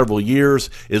last several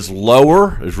years, is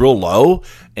real low,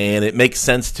 and it makes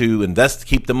sense to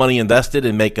keep the money invested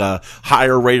and make a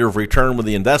higher rate of return with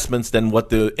the investments than what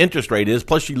the interest rate is,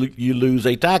 plus you lose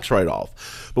a tax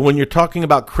write-off. But when you're talking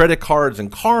about credit cards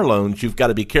and car loans, you've got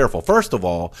to be careful. First of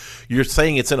all, you're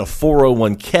saying it's in a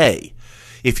 401k.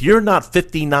 If you're not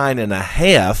 59 and a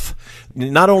half,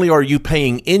 not only are you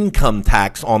paying income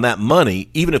tax on that money,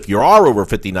 even if you are over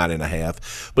 59 and a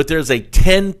half, but there's a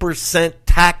 10%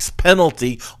 tax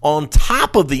penalty on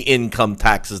top of the income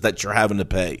taxes that you're having to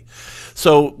pay.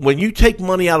 So when you take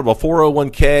money out of a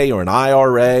 401k or an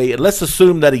IRA, and let's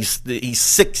assume that he's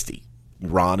 60,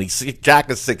 Ron,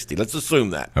 Jack is 60. Let's assume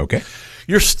that. Okay.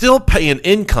 You're still paying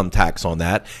income tax on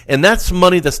that, and that's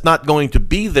money that's not going to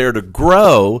be there to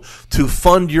grow to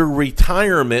fund your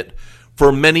retirement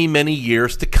for many, many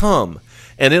years to come.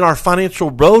 And in our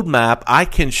financial roadmap, I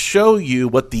can show you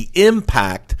what the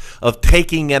impact of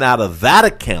taking it out of that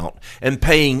account and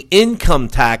paying income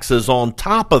taxes on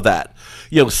top of that.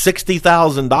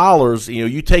 $60,000,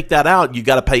 you take that out, you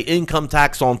got to pay income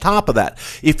tax on top of that.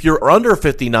 If you're under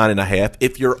 59 and a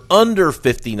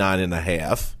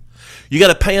half, you got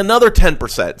to pay another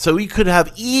 10%. So you could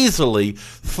have easily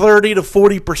 30 to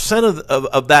 40%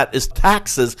 of that is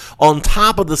taxes on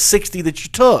top of the 60 that you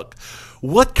took.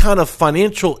 What kind of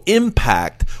financial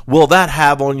impact will that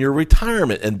have on your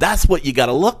retirement? And that's what you got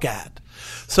to look at.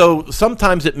 So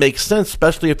sometimes it makes sense,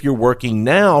 especially if you're working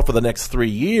now for the next 3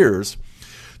 years,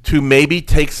 to maybe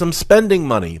take some spending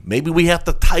money. Maybe we have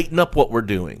to tighten up what we're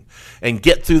doing and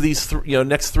get through these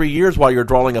next 3 years while you're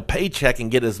drawing a paycheck and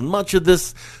get as much of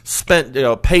this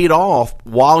paid off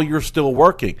while you're still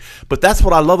working. But that's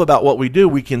what I love about what we do.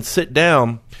 We can sit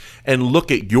down and look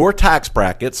at your tax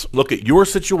brackets, look at your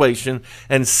situation,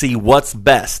 and see what's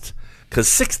best. Because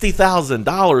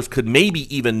 $60,000 could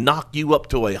maybe even knock you up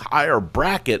to a higher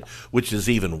bracket, which is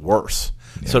even worse.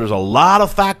 Yeah. So there's a lot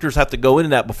of factors have to go into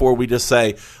that before we just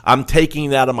say, I'm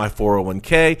taking it out of my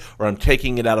 401k or I'm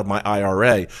taking it out of my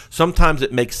IRA. Sometimes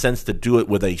it makes sense to do it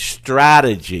with a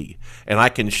strategy, and I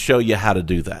can show you how to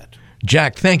do that.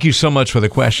 Jack, thank you so much for the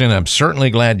question. I'm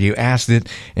certainly glad you asked it.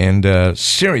 And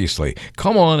seriously,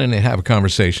 come on in and have a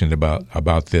conversation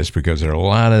about this, because there are a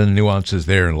lot of nuances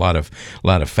there and a lot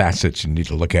of facets you need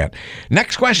to look at.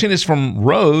 Next question is from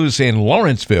Rose in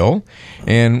Lawrenceville.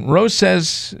 And Rose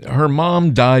says her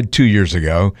mom died 2 years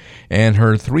ago, and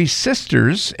her 3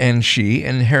 sisters and she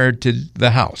inherited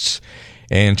the house.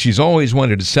 And she's always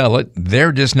wanted to sell it.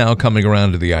 They're just now coming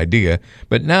around to the idea,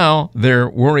 but now they're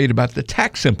worried about the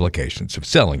tax implications of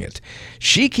selling it.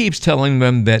 She keeps telling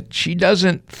them that she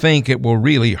doesn't think it will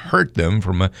really hurt them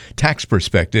from a tax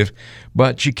perspective,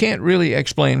 but she can't really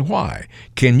explain why.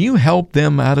 Can you help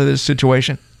them out of this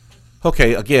situation?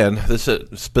 Okay, again, this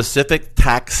is a specific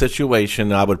tax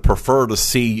situation. I would prefer to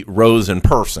see Rose in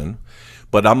person.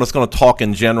 But I'm just going to talk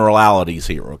in generalities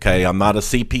here, okay? I'm not a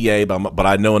CPA, but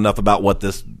I know enough about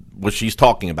what she's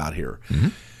talking about here. Mm-hmm.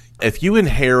 If you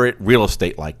inherit real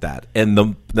estate like that,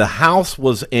 and the house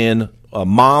was in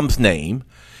mom's name,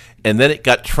 and then it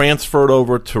got transferred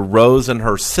over to Rose and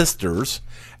her sisters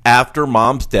after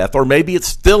mom's death, or maybe it's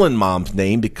still in mom's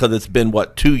name because it's been,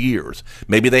 2 years.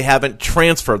 Maybe they haven't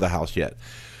transferred the house yet.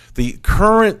 The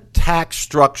current tax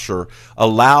structure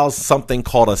allows something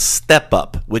called a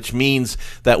step-up, which means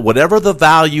that whatever the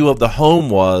value of the home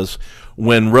was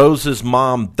when Rose's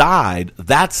mom died,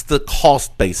 that's the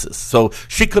cost basis. So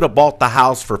she could have bought the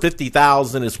house for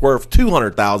 $50,000. It's worth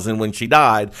 $200,000 when she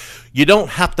died. You don't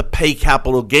have to pay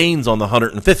capital gains on the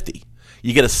 $150,000.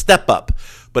 You get a step-up.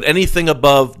 But anything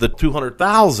above the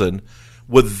 $200,000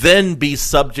 would then be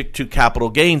subject to capital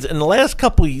gains. In the last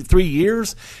 3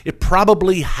 years, it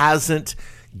probably hasn't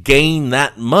gained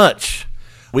that much.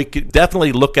 We could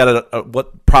definitely look at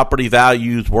what property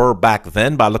values were back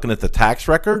then by looking at the tax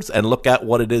records and look at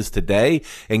what it is today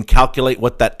and calculate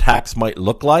what that tax might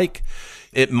look like.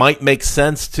 It might make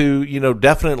sense to,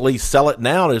 definitely sell it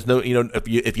now. There's no, if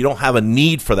you don't have a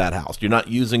need for that house, you're not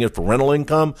using it for rental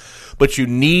income, but you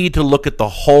need to look at the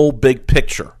whole big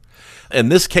picture. In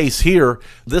this case here,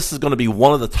 this is going to be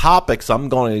one of the topics I'm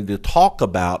going to talk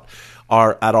about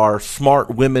at our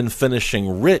Smart Women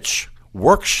Finishing Rich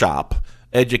workshop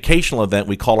educational event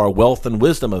we call our Wealth and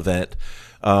Wisdom event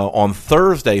on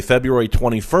Thursday, February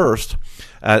 21st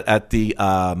at the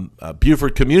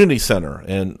Buford Community Center,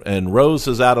 and Rose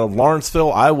is out of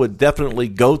Lawrenceville, I would definitely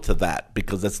go to that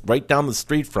because that's right down the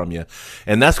street from you.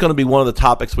 And that's going to be one of the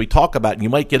topics we talk about. And you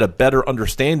might get a better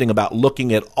understanding about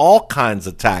looking at all kinds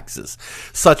of taxes,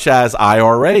 such as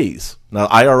IRAs. Now,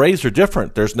 IRAs are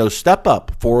different. There's no step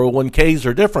up. 401ks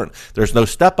are different. There's no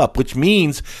step up, which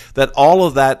means that all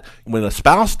of that, when a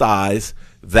spouse dies,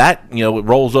 that, it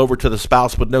rolls over to the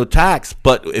spouse with no tax.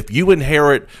 But if you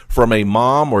inherit from a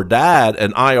mom or dad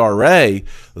an IRA,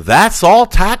 that's all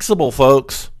taxable,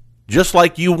 folks, just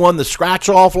like you won the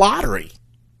scratch-off lottery.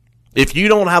 If you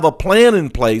don't have a plan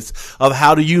in place of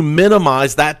how do you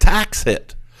minimize that tax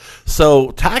hit.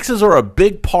 So taxes are a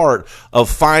big part of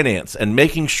finance, and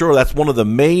making sure that's one of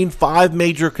the 5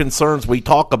 major concerns we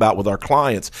talk about with our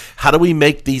clients. How do we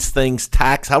make these things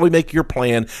how do we make your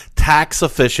plan tax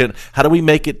efficient? How do we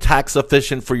make it tax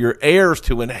efficient for your heirs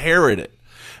to inherit it?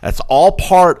 That's all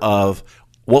part of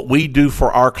what we do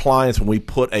for our clients when we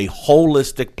put a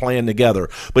holistic plan together.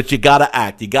 But you got to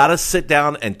act. You got to sit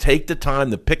down and take the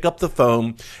time to pick up the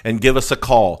phone and give us a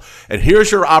call. And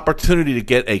here's your opportunity to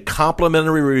get a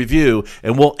complimentary review,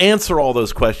 and we'll answer all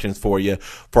those questions for you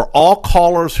for all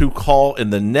callers who call in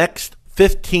the next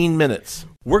 15 minutes.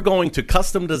 We're going to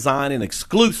custom design an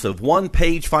exclusive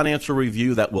one-page financial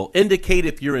review that will indicate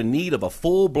if you're in need of a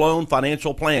full-blown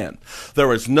financial plan.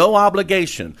 There is no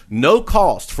obligation, no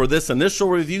cost for this initial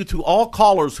review to all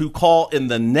callers who call in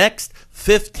the next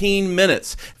 15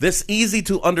 minutes. This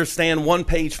easy-to-understand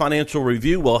one-page financial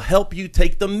review will help you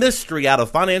take the mystery out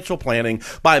of financial planning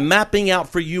by mapping out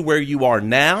for you where you are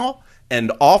now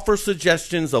and offer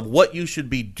suggestions of what you should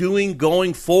be doing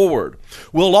going forward.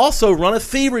 We'll also run a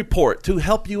fee report to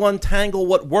help you untangle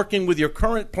what working with your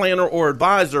current planner or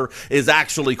advisor is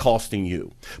actually costing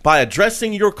you. By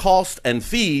addressing your costs and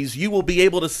fees, you will be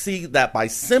able to see that by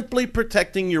simply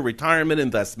protecting your retirement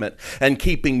investment and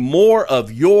keeping more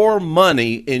of your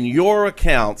money in your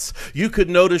accounts, you could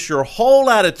notice your whole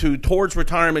attitude towards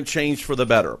retirement change for the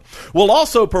better. We'll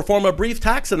also perform a brief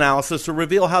tax analysis to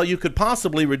reveal how you could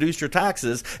possibly reduce your taxes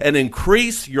and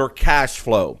increase your cash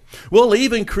flow. We'll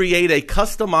even create a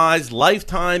customized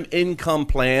lifetime income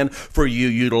plan for you,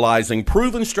 utilizing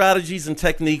proven strategies and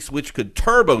techniques which could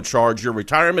turbocharge your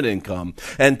retirement income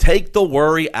and take the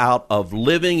worry out of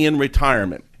living in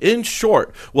retirement. In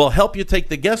short, we'll help you take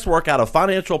the guesswork out of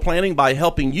financial planning by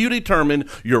helping you determine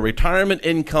your retirement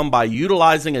income by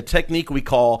utilizing a technique we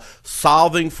call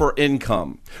solving for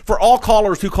income. For all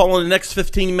callers who call in the next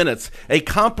 15 minutes, a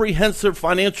comprehensive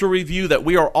financial review that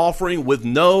we are offering with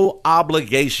no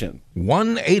obligation.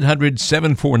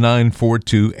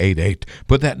 1-800-749-4288.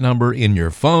 Put that number in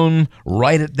your phone,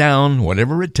 write it down,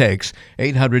 whatever it takes,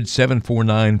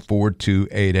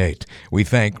 800-749-4288. We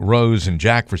thank Rose and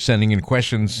Jack for sending in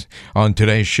questions on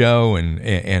today's show,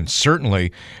 and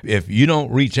certainly if you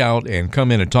don't reach out and come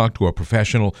in and talk to a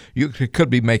professional, you could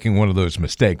be making one of those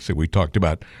mistakes that we talked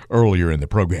about earlier in the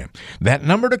program. That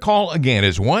number to call again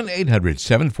is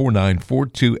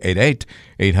 1-800-749-4288,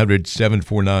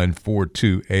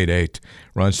 800-749-4288.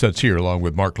 Ron Stutz here along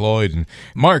with Mark Lloyd. And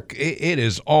Mark, it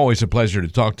is always a pleasure to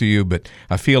talk to you, but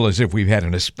I feel as if we've had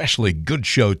an especially good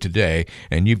show today,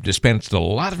 and you've dispensed a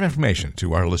lot of information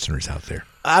to our listeners out there.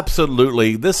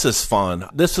 Absolutely. This is fun.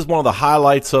 This is one of the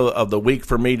highlights of the week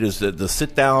for me, to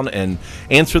sit down and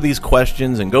answer these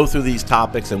questions and go through these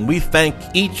topics. And we thank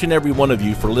each and every one of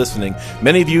you for listening.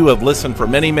 Many of you have listened for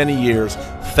many, many years.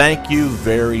 Thank you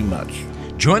very much.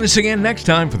 Join us again next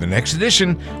time for the next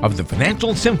edition of the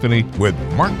Financial Symphony with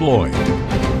Mark Lloyd.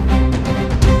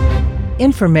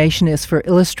 Information is for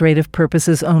illustrative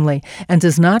purposes only and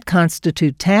does not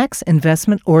constitute tax,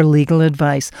 investment, or legal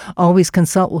advice. Always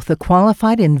consult with a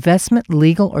qualified investment,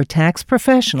 legal, or tax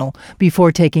professional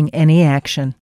before taking any action.